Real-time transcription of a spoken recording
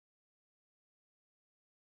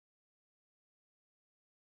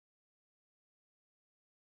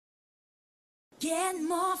Get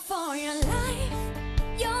more for your life,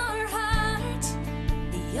 your heart,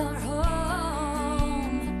 your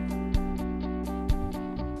home.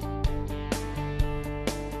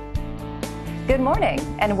 Good morning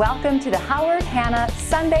and welcome to the Howard Hanna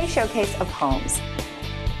Sunday Showcase of Homes.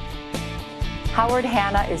 Howard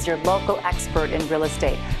Hanna is your local expert in real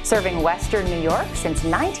estate, serving Western New York since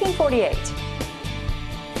 1948.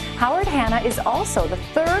 Howard Hanna is also the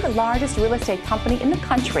third largest real estate company in the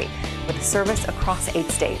country, with service across 8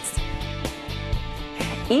 states.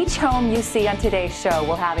 Each home you see on today's show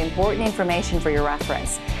will have important information for your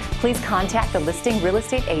reference. Please contact the listing real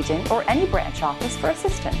estate agent or any branch office for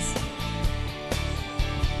assistance.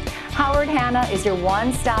 Howard Hanna is your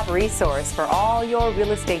one-stop resource for all your real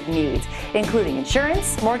estate needs, including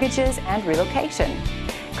insurance, mortgages, and relocation.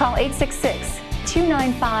 Call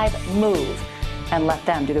 866-295-MOVE and let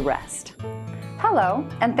them do the rest. Hello,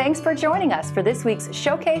 and thanks for joining us for this week's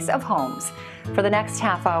Showcase of Homes. For the next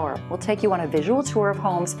half hour, we'll take you on a visual tour of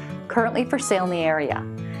homes currently for sale in the area.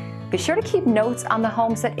 Be sure to keep notes on the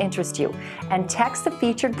homes that interest you and text the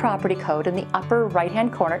featured property code in the upper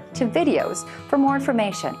right-hand corner to videos for more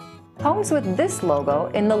information. Homes with this logo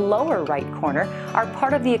in the lower right corner are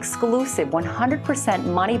part of the exclusive 100%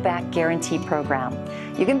 money-back guarantee program.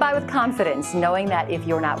 You can buy with confidence knowing that if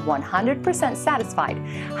you're not 100% satisfied,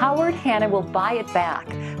 Howard Hanna will buy it back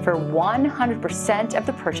for 100% of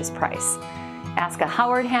the purchase price. Ask a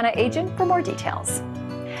Howard Hanna agent for more details.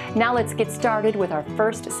 Now let's get started with our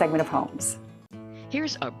first segment of homes.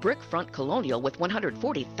 Here's a brick front colonial with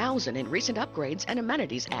 $140,000 in recent upgrades and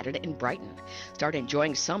amenities added in Brighton. Start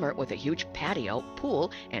enjoying summer with a huge patio,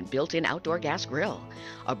 pool, and built-in outdoor gas grill.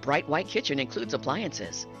 A bright white kitchen includes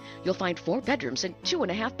appliances. You'll find 4 bedrooms and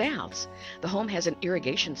 2.5 baths. The home has an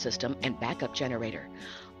irrigation system and backup generator.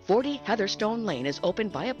 40 Heatherstone Lane is open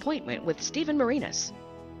by appointment with Stephen Marinas.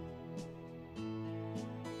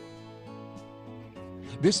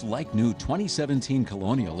 This like-new 2017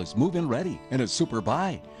 Colonial is move-in ready and a super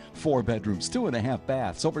buy. 4 bedrooms, 2.5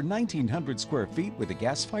 baths, over 1,900 square feet with a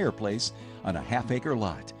gas fireplace on a half-acre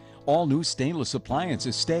lot. All new stainless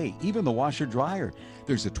appliances stay, even the washer-dryer.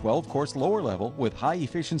 There's a 12-course lower level with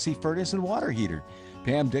high-efficiency furnace and water heater.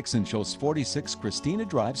 Pam Dixon shows 46 Christina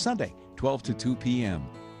Drive, Sunday, 12 to 2 p.m.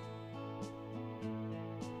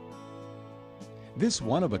 This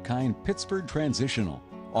one-of-a-kind Pittsburgh Transitional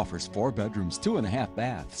offers 4 bedrooms, 2.5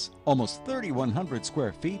 baths, almost 3,100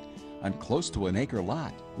 square feet on close to an acre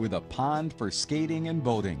lot with a pond for skating and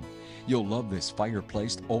boating. You'll love this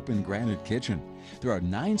fireplace open granite kitchen. There are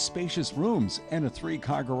 9 spacious rooms and a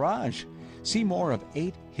 3-car garage. See more of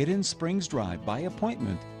 8 Hidden Springs Drive by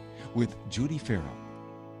appointment with Judy Farrell.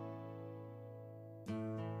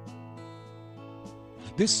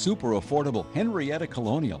 This super affordable Henrietta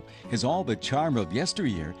Colonial has all the charm of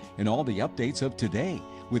yesteryear and all the updates of today,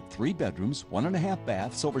 with 3 bedrooms, 1.5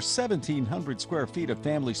 baths, over 1,700 square feet of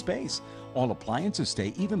family space. All appliances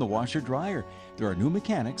stay, even the washer-dryer. There are new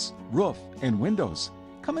mechanics, roof, and windows.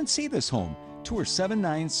 Come and see this home. Tour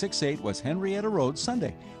 7968 West Henrietta Road,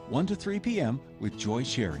 Sunday, 1 to 3 p.m. with Joy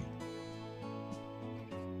Sherry.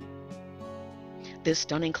 This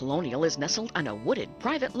stunning colonial is nestled on a wooded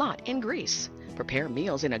private lot in Greece. Prepare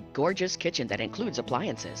meals in a gorgeous kitchen that includes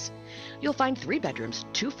appliances. You'll find 3 bedrooms,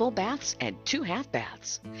 2 full baths, and 2 half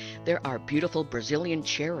baths. There are beautiful Brazilian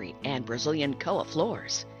cherry and Brazilian koa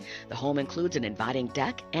floors. The home includes an inviting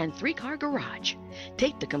deck and 3-car garage.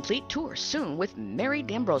 Take the complete tour soon with Mary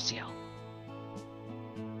D'Ambrosio.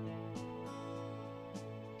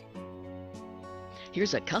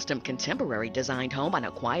 Here's a custom contemporary designed home on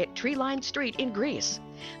a quiet tree-lined street in Greece.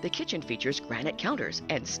 The kitchen features granite counters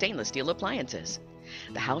and stainless steel appliances.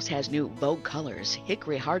 The house has new Vogue colors,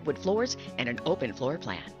 hickory hardwood floors, and an open floor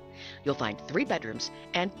plan. You'll find 3 bedrooms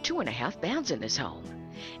and 2.5 baths in this home.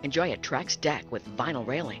 Enjoy a Trex deck with vinyl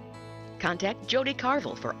railing. Contact Jody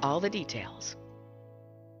Carville for all the details.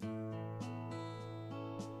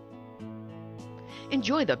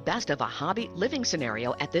 Enjoy the best of a hobby living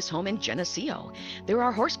scenario at this home in Geneseo. There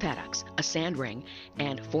are horse paddocks, a sand ring,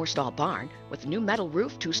 and 4-stall barn with new metal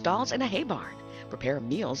roof, 2 stalls, and a hay barn. Prepare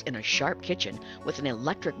meals in a sharp kitchen with an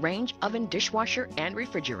electric range, oven, dishwasher, and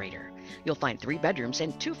refrigerator. You'll find 3 bedrooms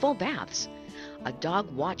and 2 full baths. A dog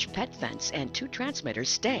watch pet fence and 2 transmitters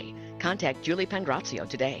stay. Contact Julie Pangrazio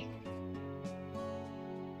today.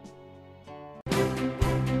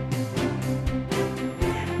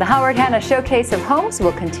 The Howard Hanna Showcase of Homes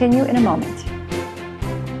will continue in a moment.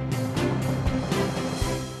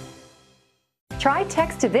 Try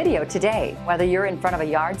text to video today. Whether you're in front of a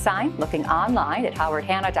yard sign, looking online at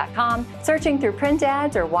howardhanna.com, searching through print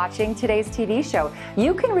ads, or watching today's TV show,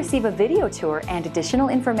 you can receive a video tour and additional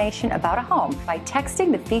information about a home by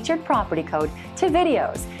texting the featured property code to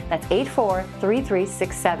videos. That's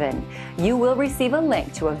 843367. You will receive a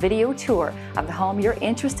link to a video tour of the home you're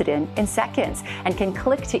interested in seconds and can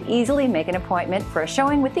click to easily make an appointment for a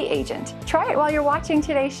showing with the agent. Try it while you're watching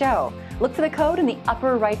today's show. Look for the code in the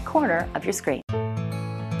upper right corner of your screen.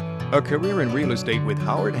 A career in real estate with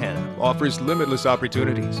Howard Hanna offers limitless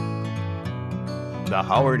opportunities. The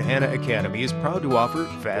Howard Hanna Academy is proud to offer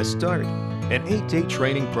Fast Start, an 8-day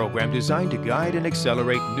training program designed to guide and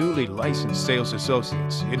accelerate newly licensed sales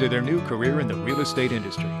associates into their new career in the real estate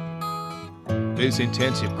industry. This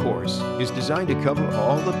intensive course is designed to cover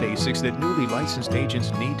all the basics that newly licensed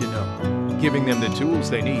agents need to know, giving them the tools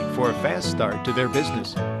they need for a fast start to their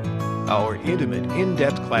business. Our intimate,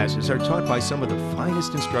 in-depth classes are taught by some of the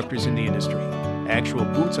finest instructors in the industry, actual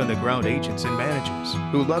boots-on-the-ground agents and managers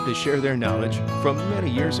who love to share their knowledge from many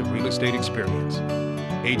years of real estate experience.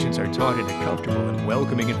 Agents are taught in a comfortable and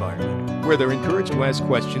welcoming environment where they're encouraged to ask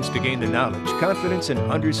questions to gain the knowledge, confidence, and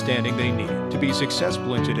understanding they need to be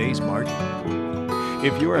successful in today's market.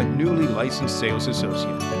 If you're a newly licensed sales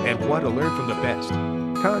associate and want to learn from the best,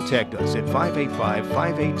 contact us at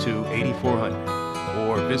 585-582-8400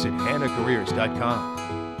 or visit hannacareers.com.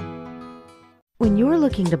 When you're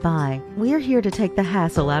looking to buy, we're here to take the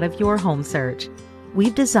hassle out of your home search.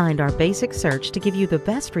 We've designed our basic search to give you the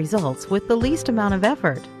best results with the least amount of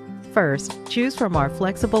effort. First, choose from our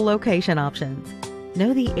flexible location options.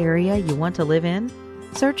 Know the area you want to live in?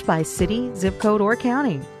 Search by city, zip code, or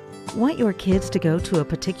county. Want your kids to go to a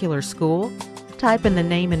particular school? Type in the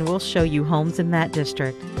name and we'll show you homes in that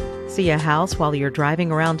district. See a house while you're driving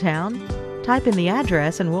around town? Type in the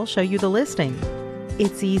address and we'll show you the listing.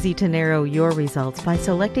 It's easy to narrow your results by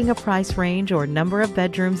selecting a price range or number of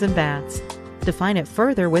bedrooms and baths. Define it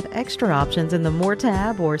further with extra options in the More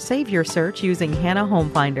tab or save your search using Hanna Home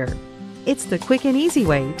Finder. It's the quick and easy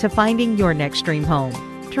way to finding your next dream home.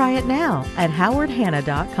 Try it now at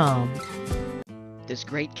howardhanna.com. This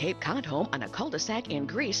great Cape Cod home on a cul-de-sac in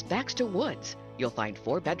Greece backs to woods. You'll find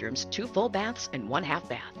 4 bedrooms, 2 full baths, and 1 half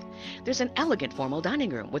bath. There's an elegant formal dining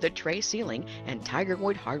room with a tray ceiling and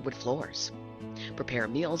tigerwood hardwood floors. Prepare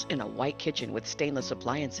meals in a white kitchen with stainless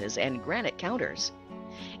appliances and granite counters.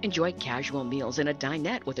 Enjoy casual meals in a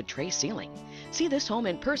dinette with a tray ceiling. See this home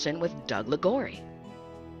in person with Doug Ligori.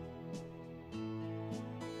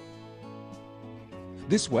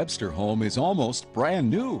 This Webster home is almost brand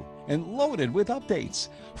new and loaded with updates.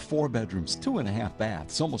 4 bedrooms, 2.5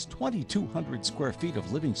 baths, almost 2,200 square feet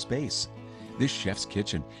of living space. This chef's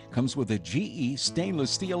kitchen comes with a GE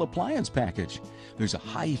stainless steel appliance package. There's a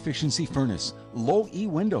high-efficiency furnace, low E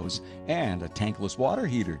windows, and a tankless water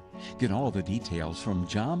heater. Get all the details from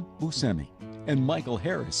John Buscemi and Michael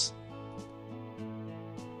Harris.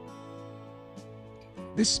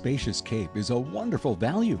 This spacious cape is a wonderful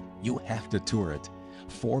value. You have to tour it.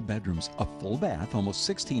 4 bedrooms, a full bath, almost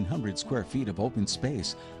 1,600 square feet of open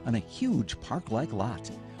space on a huge park-like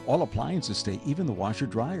lot. All appliances stay, even the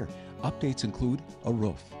washer-dryer. Updates include a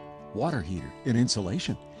roof, water heater, and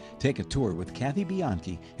insulation. Take a tour with Kathy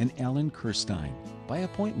Bianchi and Alan Kirstein by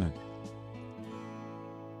appointment.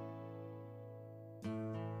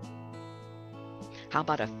 How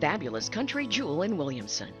about a fabulous country jewel in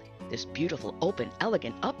Williamson? This beautiful, open,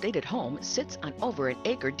 elegant, updated home sits on over an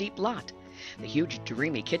acre-deep lot. The huge,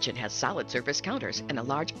 dreamy kitchen has solid surface counters and a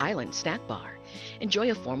large island snack bar. Enjoy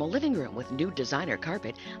a formal living room with new designer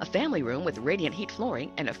carpet, a family room with radiant heat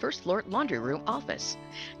flooring, and a first-floor laundry room office.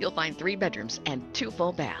 You'll find 3 bedrooms and 2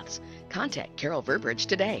 full baths. Contact Carol Verberidge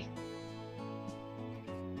today.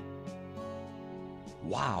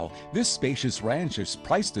 Wow, this spacious ranch is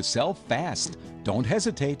priced to sell fast. Don't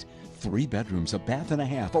hesitate. 3 bedrooms, a bath and a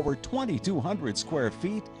half, over 2,200 square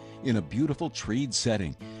feet in a beautiful treed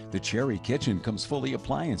setting. The cherry kitchen comes fully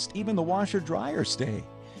applianced. Even the washer-dryer stay.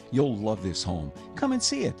 You'll love this home. Come and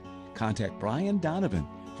see it. Contact Brian Donovan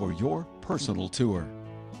for your personal tour.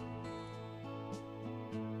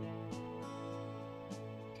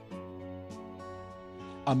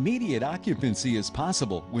 Immediate occupancy is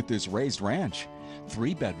possible with this raised ranch.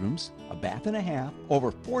 3 bedrooms, a bath and a half,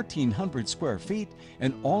 over 1,400 square feet,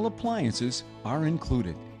 and all appliances are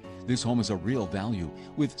included. This home is a real value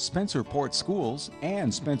with Spencerport Schools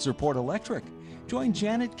and Spencerport Electric. Join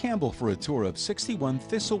Janet Campbell for a tour of 61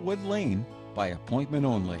 Thistlewood Lane by appointment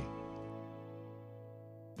only.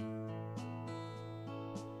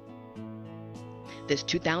 This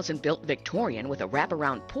 2000-built Victorian with a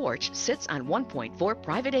wraparound porch sits on 1.4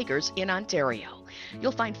 private acres in Ontario.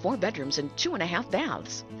 You'll find 4 bedrooms and 2.5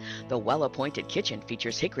 baths. The well-appointed kitchen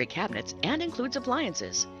features hickory cabinets and includes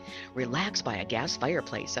appliances. Relax by a gas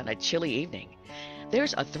fireplace on a chilly evening.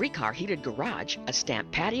 There's a 3-car heated garage, a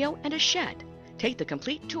stamped patio, and a shed. Take the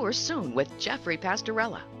complete tour soon with Jeffrey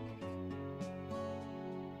Pastorella.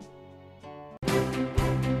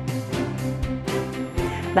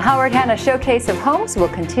 The Howard Hanna Showcase of Homes will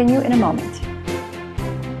continue in a moment.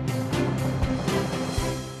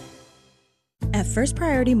 At First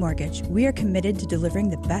Priority Mortgage, we are committed to delivering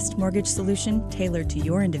the best mortgage solution tailored to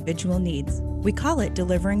your individual needs. We call it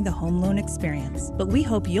delivering the home loan experience, but we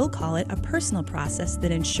hope you'll call it a personal process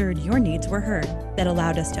that ensured your needs were heard, that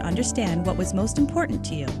allowed us to understand what was most important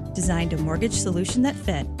to you, designed a mortgage solution that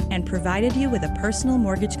fit, and provided you with a personal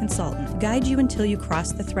mortgage consultant to guide you until you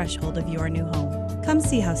cross the threshold of your new home. Come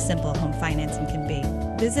see how simple home financing can be.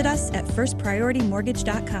 Visit us at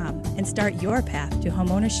firstprioritymortgage.com and start your path to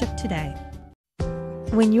homeownership today.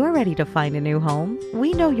 When you're ready to find a new home,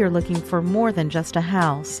 we know you're looking for more than just a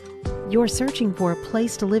house. You're searching for a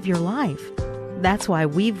place to live your life. That's why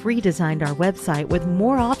we've redesigned our website with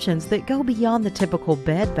more options that go beyond the typical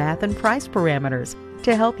bed, bath, and price parameters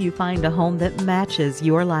to help you find a home that matches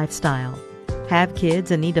your lifestyle. Have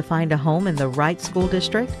kids and need to find a home in the right school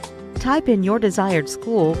district? Type in your desired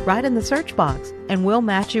school right in the search box, and we'll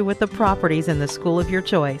match you with the properties in the school of your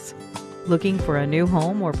choice. Looking for a new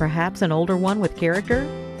home or perhaps an older one with character?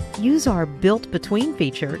 Use our Built Between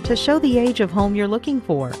feature to show the age of home you're looking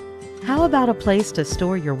for. How about a place to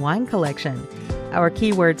store your wine collection? Our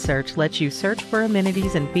keyword search lets you search for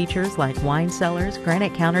amenities and features like wine cellars,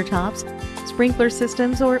 granite countertops, sprinkler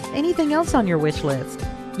systems, or anything else on your wish list.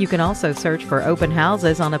 You can also search for open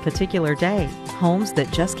houses on a particular day, homes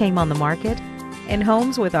that just came on the market, and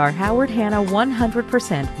homes with our Howard Hanna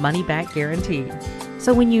 100% money-back guarantee.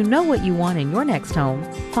 So when you know what you want in your next home,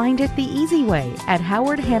 find it the easy way at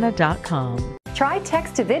howardhanna.com. Try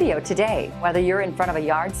text to video today. Whether you're in front of a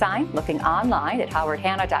yard sign, looking online at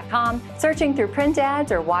howardhanna.com, searching through print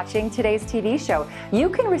ads, or watching today's TV show, you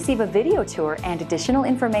can receive a video tour and additional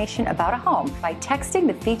information about a home by texting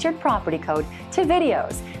the featured property code to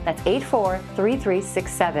videos. That's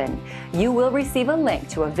 843367. You will receive a link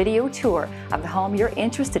to a video tour of the home you're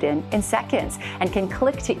interested in seconds, and can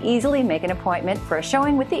click to easily make an appointment for a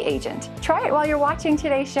showing with the agent. Try it while you're watching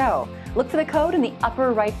today's show. Look for the code in the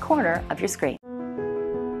upper right corner of your screen.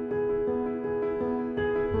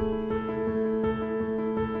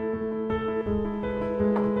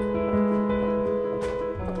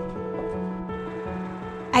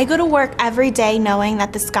 I go to work every day knowing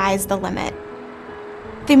that the sky's the limit.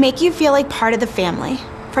 They make you feel like part of the family,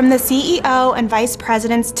 from the CEO and vice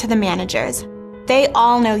presidents to the managers. They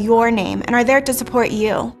all know your name and are there to support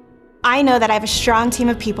you. I know that I have a strong team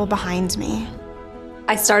of people behind me.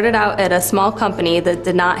 I started out at a small company that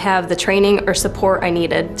did not have the training or support I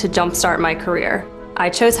needed to jumpstart my career. I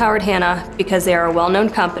chose Howard Hanna because they are a well-known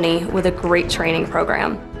company with a great training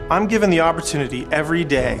program. I'm given the opportunity every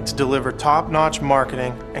day to deliver top-notch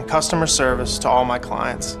marketing and customer service to all my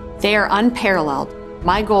clients. They are unparalleled.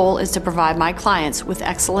 My goal is to provide my clients with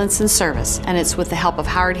excellence in service, and it's with the help of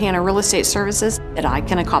Howard Hanna Real Estate Services that I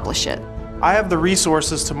can accomplish it. I have the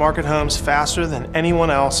resources to market homes faster than anyone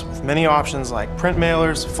else, with many options like print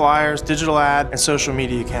mailers, flyers, digital ad, and social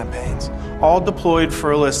media campaigns, all deployed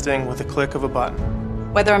for a listing with a click of a button.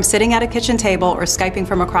 Whether I'm sitting at a kitchen table or Skyping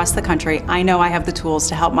from across the country, I know I have the tools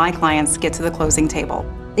to help my clients get to the closing table.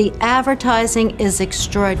 The advertising is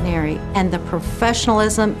extraordinary and the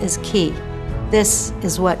professionalism is key. This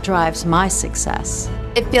is what drives my success.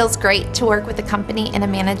 It feels great to work with a company and a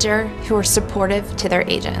manager who are supportive to their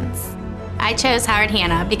agents. I chose Howard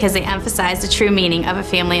Hanna because they emphasize the true meaning of a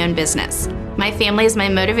family-owned business. My family is my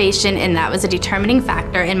motivation, and that was a determining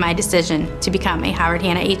factor in my decision to become a Howard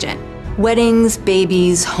Hanna agent. Weddings,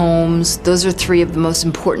 babies, homes, those are 3 of the most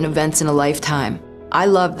important events in a lifetime. I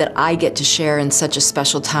love that I get to share in such a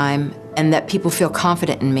special time and that people feel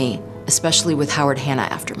confident in me, especially with Howard Hanna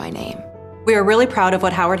after my name. We are really proud of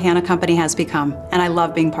what Howard Hanna Company has become, and I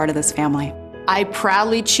love being part of this family. I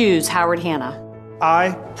proudly choose Howard Hanna.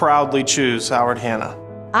 I proudly choose Howard Hanna.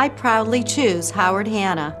 I proudly choose Howard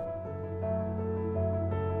Hanna.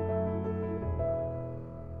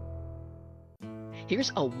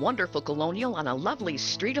 Here's a wonderful colonial on a lovely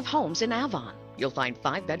street of homes in Avon. You'll find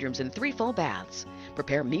 5 bedrooms and 3 full baths.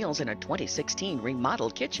 Prepare meals in a 2016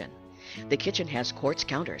 remodeled kitchen. The kitchen has quartz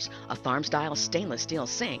counters, a farm-style stainless steel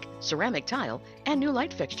sink, ceramic tile, and new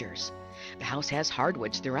light fixtures. The house has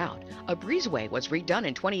hardwoods throughout. A breezeway was redone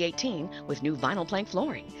in 2018 with new vinyl plank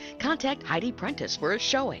flooring. Contact Heidi Prentice for a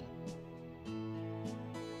showing.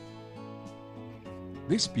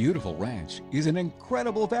 This beautiful ranch is an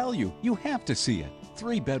incredible value. You have to see it.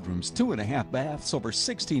 3 bedrooms, 2.5 baths, over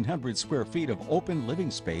 1,600 square feet of open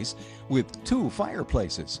living space with 2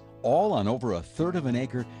 fireplaces, all on over 1/3 of an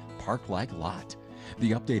acre park-like lot.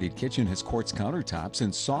 The updated kitchen has quartz countertops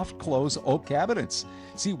and soft close oak cabinets.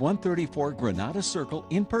 See 134 Granada Circle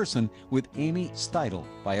in person with Amy Steidel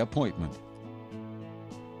by appointment.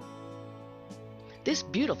 This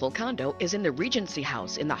beautiful condo is in the Regency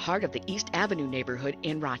House in the heart of the East Avenue neighborhood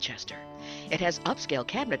in Rochester. It has upscale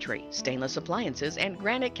cabinetry, stainless appliances, and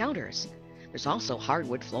granite counters. There's also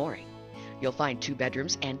hardwood flooring. You'll find 2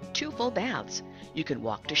 bedrooms and 2 full baths. You can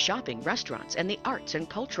walk to shopping, restaurants, and the arts and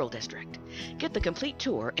cultural district. Get the complete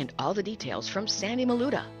tour and all the details from Sandy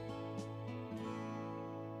Maluda.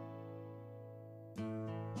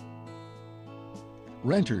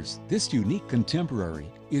 Renters, this unique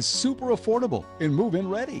contemporary is super affordable and move-in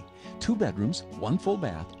ready. 2 bedrooms, 1 full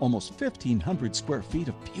bath, almost 1,500 square feet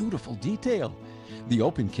of beautiful detail. The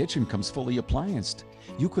open kitchen comes fully applianced.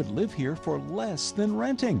 You could live here for less than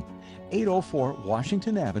renting. 804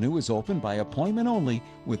 Washington Avenue is open by appointment only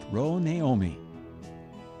with Ro Naomi.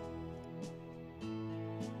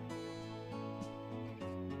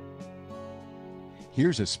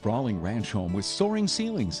 Here's a sprawling ranch home with soaring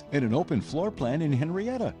ceilings and an open floor plan in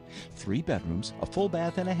Henrietta. 3 bedrooms, a full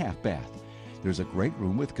bath and a half bath. There's a great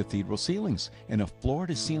room with cathedral ceilings and a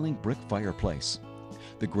floor-to-ceiling brick fireplace.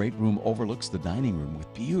 The great room overlooks the dining room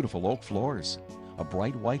with beautiful oak floors. A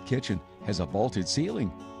bright white kitchen has a vaulted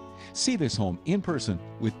ceiling. See this home in person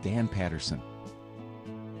with Dan Patterson.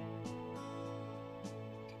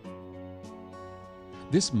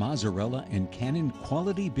 This mozzarella and cannon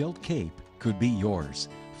quality built cape could be yours.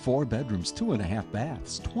 4 bedrooms, 2.5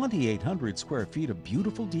 baths, 2,800 square feet of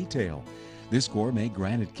beautiful detail. This gourmet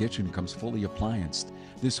granite kitchen comes fully applianced.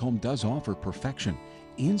 This home does offer perfection,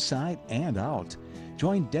 inside and out.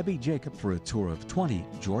 Join Debbie Jacob for a tour of 20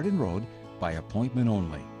 Jordan Road by appointment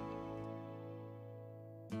only.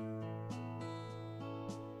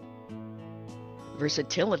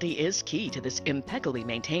 Versatility is key to this impeccably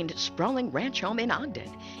maintained, sprawling ranch home in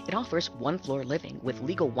Ogden. It offers 1-floor living with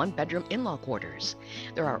legal 1-bedroom in-law quarters.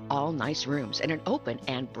 There are all nice rooms and an open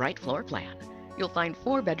and bright floor plan. You'll find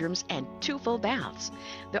 4 bedrooms and 2 full baths.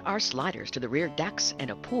 There are sliders to the rear decks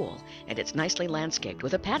and a pool, and it's nicely landscaped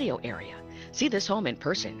with a patio area. See this home in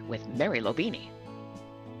person with Mary Lobini.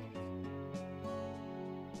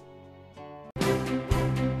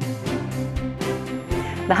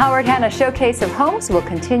 The Howard Hanna Showcase of Homes will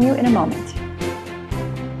continue in a moment.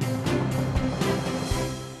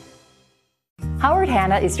 Howard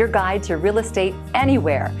Hanna is your guide to real estate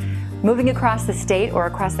anywhere. Moving across the state or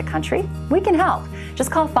across the country? We can help. Just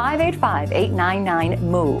call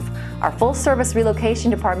 585-899-MOVE. Our full-service relocation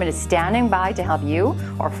department is standing by to help you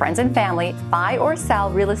or friends and family buy or sell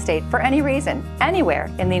real estate for any reason, anywhere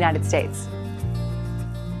in the United States.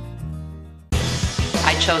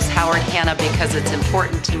 I chose Howard Hanna because it's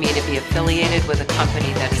important to me to be affiliated with a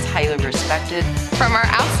company that is highly respected. From our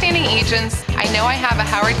outstanding agents, I know I have a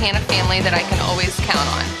Howard Hanna family that I can always count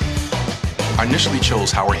on. I initially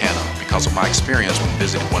chose Howard Hanna because of my experience when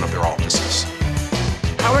visiting one of their offices.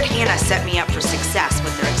 Howard Hanna set me up for success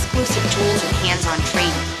with their exclusive tools and hands-on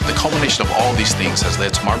training. The culmination of all these things has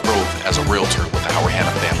led to my growth as a realtor with the Howard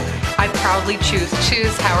Hanna family. I proudly choose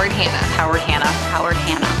Howard Hanna. Howard Hanna. Howard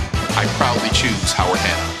Hanna. I proudly choose Howard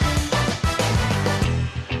Hanna.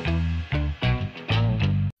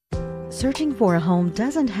 Searching for a home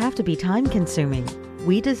doesn't have to be time-consuming.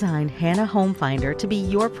 We designed Hanna Home Finder to be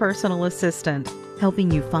your personal assistant, helping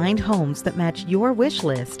you find homes that match your wish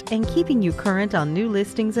list and keeping you current on new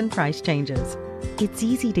listings and price changes. It's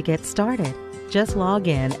easy to get started. Just log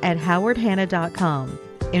in at howardhanna.com.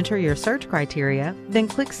 Enter your search criteria, then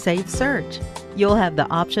click Save Search. You'll have the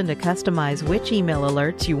option to customize which email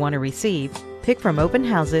alerts you want to receive, pick from open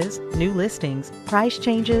houses, new listings, price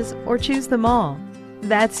changes, or choose them all.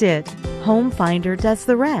 That's it. Home Finder does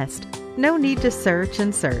the rest. No need to search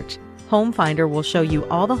and search. Home Finder will show you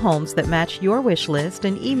all the homes that match your wish list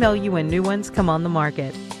and email you when new ones come on the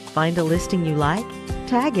market. Find a listing you like,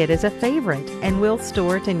 tag it as a favorite, and we'll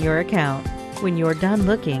store it in your account. When you're done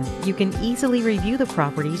looking, you can easily review the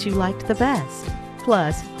properties you liked the best.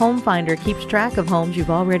 Plus, Home Finder keeps track of homes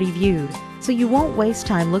you've already viewed, so you won't waste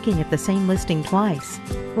time looking at the same listing twice.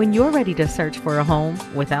 When you're ready to search for a home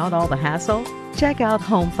without all the hassle, check out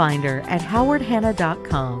Home Finder at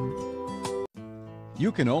howardhanna.com.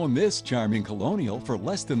 You can own this charming colonial for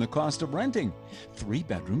less than the cost of renting. 3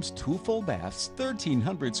 bedrooms, 2 full baths,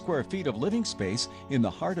 1,300 square feet of living space in the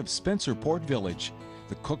heart of Spencerport Village.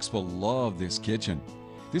 The cooks will love this kitchen.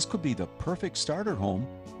 This could be the perfect starter home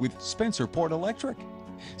with Spencerport Electric.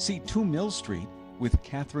 See 2 Mill Street with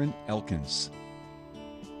Catherine Elkins.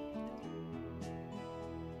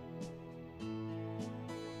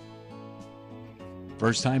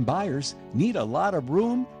 First-time buyers need a lot of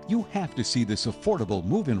room? You have to see this affordable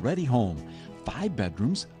move-in ready home. 5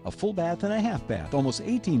 bedrooms, a full bath and a half bath, almost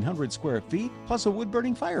 1,800 square feet, plus a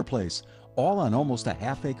wood-burning fireplace, all on almost a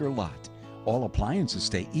half-acre lot. All appliances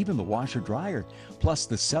stay, even the washer-dryer. Plus,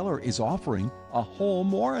 the seller is offering a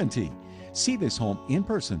home warranty. See this home in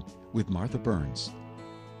person with Martha Burns.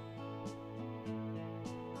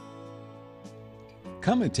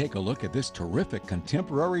 Come and take a look at this terrific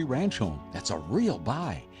contemporary ranch home. That's a real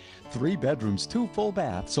buy. 3 bedrooms, 2 full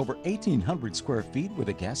baths, over 1,800 square feet with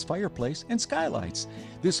a gas fireplace and skylights.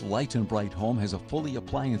 This light and bright home has a fully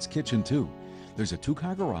appliance kitchen too. There's a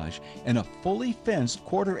 2-car garage and a fully fenced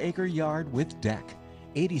 1/4-acre yard with deck.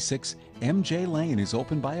 86 MJ Lane is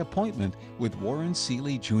open by appointment with Warren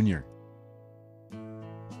Seeley Jr.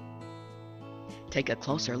 Take a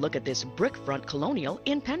closer look at this brick front colonial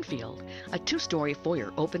in Penfield. A 2-story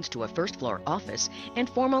foyer opens to a first-floor office and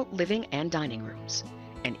formal living and dining rooms.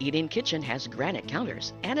 An eat-in kitchen has granite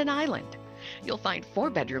counters and an island. You'll find 4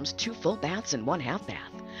 bedrooms, 2 full baths, and 1 half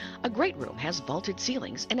bath. A great room has vaulted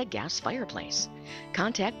ceilings and a gas fireplace.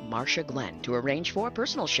 Contact Marcia Glenn to arrange for a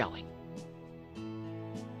personal showing.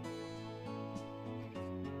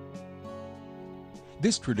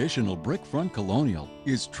 This traditional brick front colonial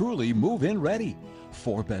is truly move-in ready.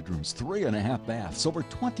 4 bedrooms, 3.5 baths, over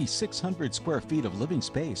 2,600 square feet of living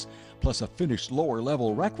space, plus a finished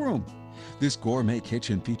lower-level rec room. This gourmet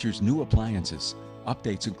kitchen features new appliances.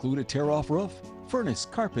 Updates include a tear-off roof, furnace,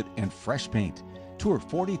 carpet, and fresh paint. Tour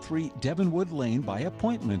 43 Devonwood Lane by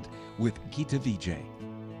appointment with Gita Vijay.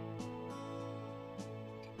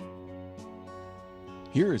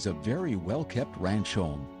 Here is a very well-kept ranch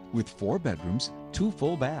home with 4 bedrooms, 2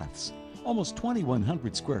 full baths, almost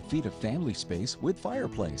 2,100 square feet of family space with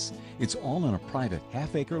fireplace. It's all on a private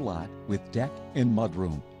half-acre lot with deck and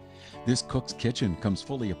mudroom. This cook's kitchen comes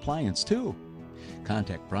fully applianced too.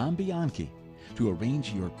 Contact Bram Bianchi to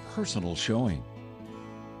arrange your personal showing.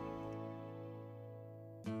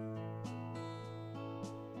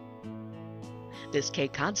 This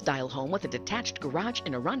Cape Cod-style home with a detached garage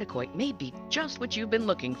and Irondequoit may be just what you've been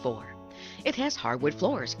looking for. It has hardwood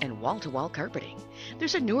floors and wall-to-wall carpeting.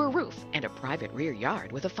 There's a newer roof and a private rear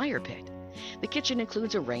yard with a fire pit. The kitchen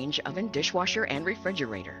includes a range oven, dishwasher, and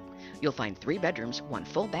refrigerator. You'll find 3 bedrooms, 1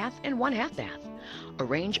 full bath, and 1 half bath.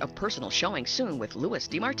 Arrange a personal showing soon with Louis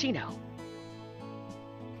DiMartino.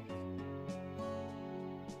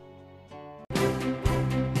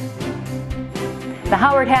 The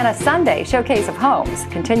Howard Hanna Sunday Showcase of Homes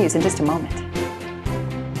continues in just a moment.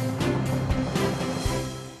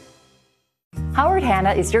 Howard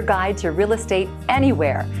Hanna is your guide to real estate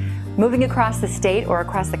anywhere. Moving across the state or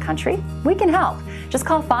across the country? We can help. Just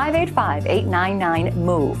call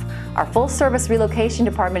 585-899-MOVE. Our full-service relocation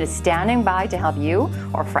department is standing by to help you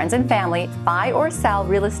or friends and family buy or sell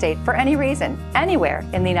real estate for any reason, anywhere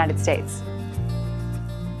in the United States.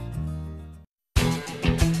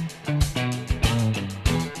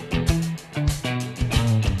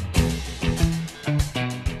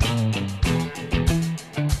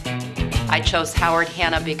 I chose Howard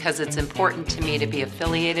Hanna because it's important to me to be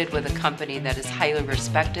affiliated with a company that is highly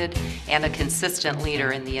respected and a consistent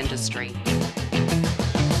leader in the industry.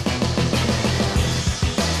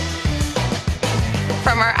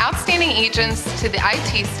 From our outstanding agents to the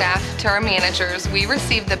IT staff to our managers, we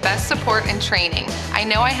receive the best support and training. I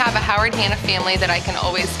know I have a Howard Hanna family that I can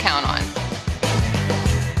always count on.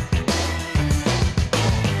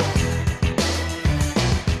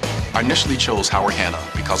 I initially chose Howard Hanna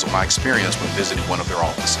because of my experience when visiting one of their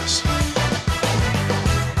offices.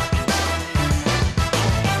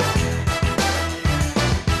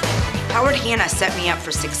 Howard Hanna set me up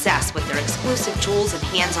for success with their exclusive tools and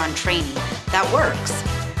hands-on training that works.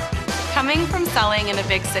 Coming from selling in a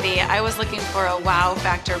big city, I was looking for a wow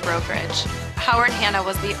factor brokerage. Howard Hanna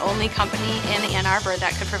was the only company in Ann Arbor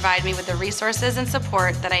that could provide me with the resources and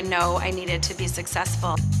support that I know I needed to be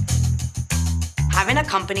successful. Having a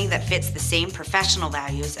company that fits the same professional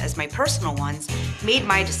values as my personal ones made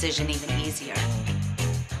my decision even easier.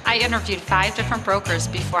 I interviewed 5 different brokers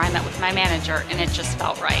before I met with my manager, and it just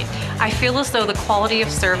felt right. I feel as though the quality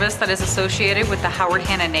of service that is associated with the Howard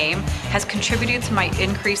Hanna name has contributed to my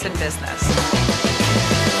increase in business.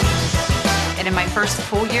 And in my first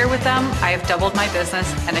full year with them, I have doubled my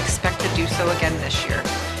business and expect to do so again this year.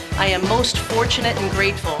 I am most fortunate and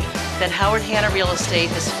grateful that Howard Hanna Real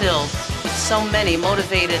Estate is filled with so many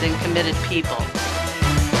motivated and committed people.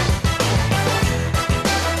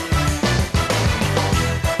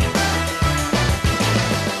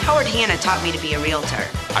 Howard Hanna taught me to be a realtor.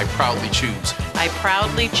 I proudly choose. I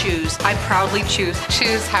proudly choose. I proudly choose.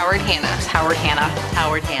 Choose Howard Hanna. Howard Hanna.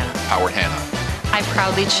 Howard Hanna. Howard Hanna. I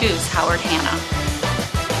proudly choose Howard Hanna.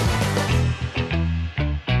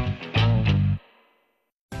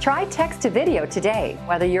 Try text to video today,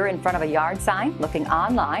 whether you're in front of a yard sign, looking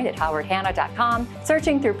online at howardhanna.com,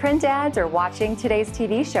 searching through print ads, or watching today's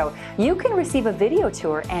TV show. You can receive a video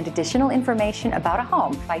tour and additional information about a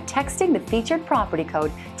home by texting the featured property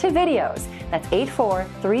code to videos. That's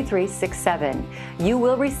 843367. You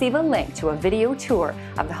will receive a link to a video tour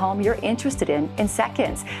of the home you're interested in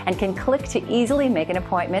seconds and can click to easily make an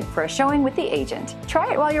appointment for a showing with the agent.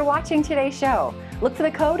 Try it while you're watching today's show. Look for the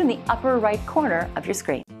code in the upper right corner of your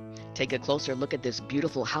screen. Take a closer look at this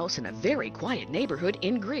beautiful house in a very quiet neighborhood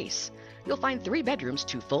in Greece. You'll find 3 bedrooms,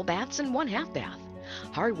 2 full baths, and 1 half bath.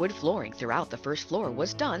 Hardwood flooring throughout the first floor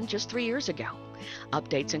was done just 3 years ago.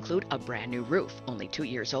 Updates include a brand new roof, only 2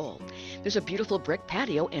 years old. There's a beautiful brick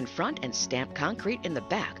patio in front and stamped concrete in the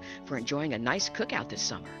back for enjoying a nice cookout this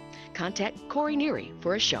summer. Contact Corey Neary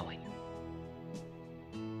for a showing.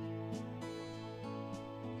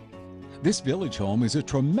 This village home is a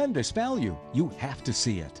tremendous value. You have to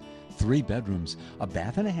see it. 3 bedrooms, a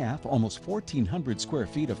bath and a half, almost 1,400 square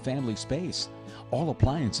feet of family space. All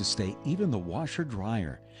appliances stay, even the washer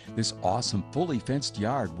dryer. This awesome fully fenced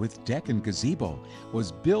yard with deck and gazebo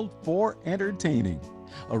was built for entertaining.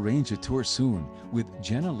 Arrange a tour soon with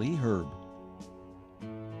Jenna Lee Herb.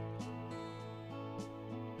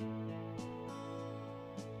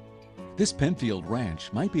 This Penfield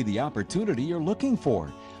Ranch might be the opportunity you're looking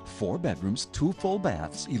for. 4 bedrooms, 2 full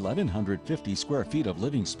baths, 1,150 square feet of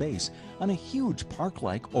living space on a huge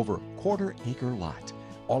park-like over quarter-acre lot.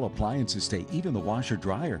 All appliances stay, even the washer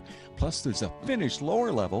dryer. Plus there's a finished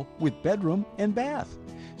lower level with bedroom and bath.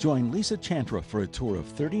 Join Lisa Chantra for a tour of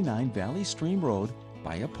 39 Valley Stream Road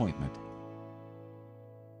by appointment.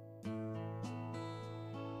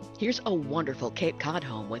 Here's a wonderful Cape Cod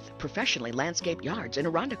home with professionally landscaped yards in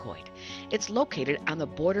Irondequoit. It's located on the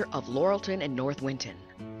border of Laurelton and North Winton.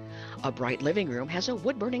 A bright living room has a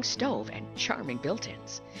wood-burning stove and charming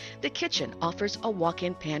built-ins. The kitchen offers a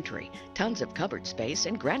walk-in pantry, tons of cupboard space,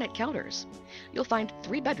 and granite counters. You'll find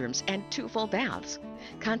 3 bedrooms and 2 full baths.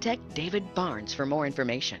 Contact David Barnes for more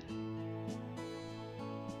information.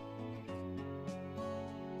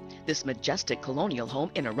 This majestic colonial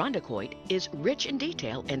home in Irondequoit is rich in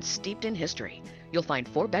detail and steeped in history. You'll find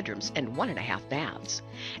 4 bedrooms and 1.5 baths.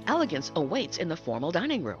 Elegance awaits in the formal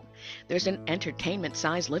dining room. There's an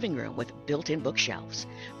entertainment-sized living room with built-in bookshelves.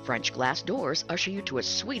 French glass doors usher you to a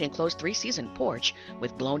sweet enclosed 3-season porch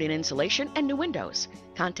with blown-in insulation and new windows.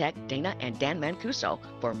 Contact Dana and Dan Mancuso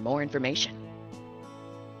for more information.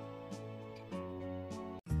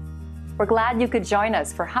 We're glad you could join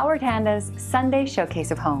us for Howard Hanna's Sunday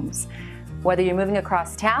Showcase of Homes. Whether you're moving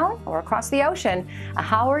across town or across the ocean, a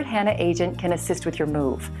Howard Hanna agent can assist with your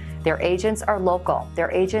move. Their agents are local.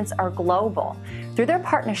 Their agents are global. Through their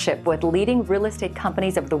partnership with leading real estate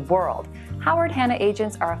companies of the world, Howard Hanna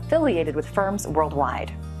agents are affiliated with firms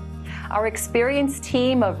worldwide. Our experienced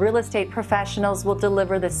team of real estate professionals will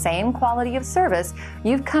deliver the same quality of service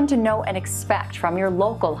you've come to know and expect from your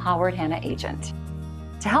local Howard Hanna agent.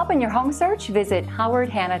 To help in your home search, visit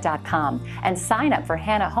howardhanna.com and sign up for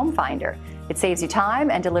Hanna Home Finder. It saves you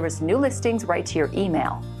time and delivers new listings right to your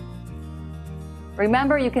email.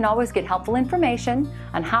 Remember, you can always get helpful information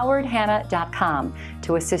on howardhanna.com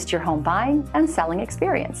to assist your home buying and selling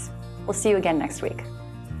experience. We'll see you again next week.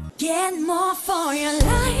 Get more for your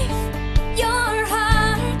life, your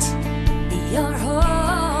heart, your home.